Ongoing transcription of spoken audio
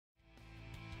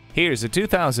Here's a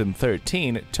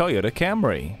 2013 Toyota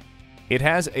Camry. It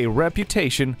has a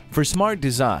reputation for smart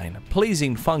design,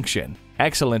 pleasing function,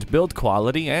 excellent build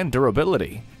quality and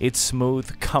durability. It's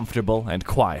smooth, comfortable, and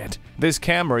quiet. This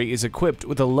Camry is equipped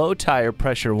with a low tire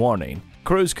pressure warning,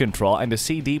 cruise control, and a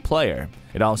CD player.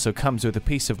 It also comes with a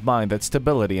peace of mind that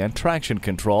stability and traction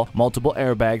control, multiple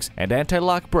airbags, and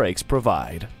anti-lock brakes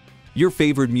provide. Your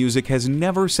favorite music has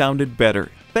never sounded better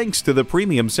thanks to the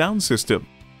premium sound system.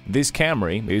 This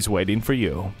Camry is waiting for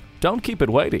you. Don't keep it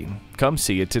waiting. Come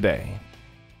see it today.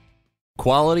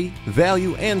 Quality,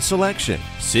 value, and selection.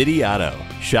 City Auto.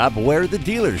 Shop where the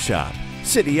dealers shop.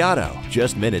 City Auto.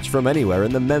 Just minutes from anywhere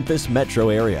in the Memphis metro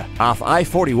area. Off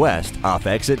I-40 West, off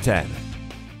exit 10.